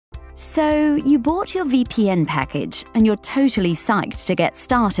So, you bought your VPN package and you're totally psyched to get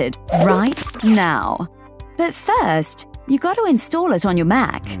started right now. But first, you got to install it on your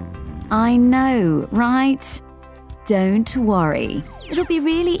Mac. I know, right? Don't worry. It'll be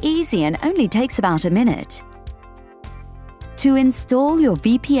really easy and only takes about a minute. To install your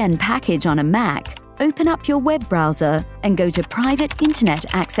VPN package on a Mac, open up your web browser and go to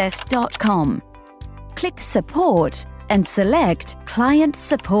privateinternetaccess.com. Click Support and select Client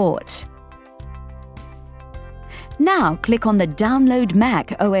Support. Now click on the Download Mac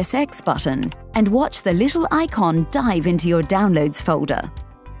OSX button and watch the little icon dive into your Downloads folder.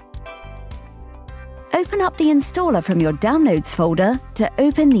 Open up the installer from your Downloads folder to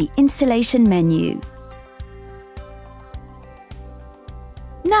open the installation menu.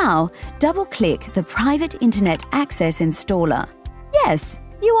 Now, double-click the Private Internet Access installer. Yes,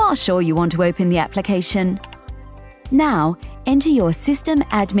 you are sure you want to open the application. Now, enter your system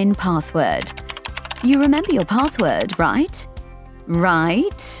admin password. You remember your password, right?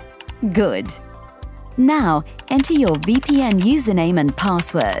 Right? Good. Now, enter your VPN username and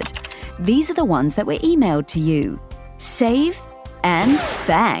password. These are the ones that were emailed to you. Save, and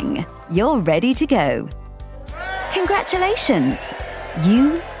bang! You're ready to go. Congratulations!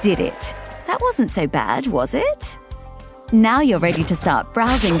 You did it. That wasn't so bad, was it? Now you're ready to start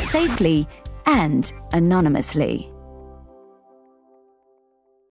browsing safely and anonymously.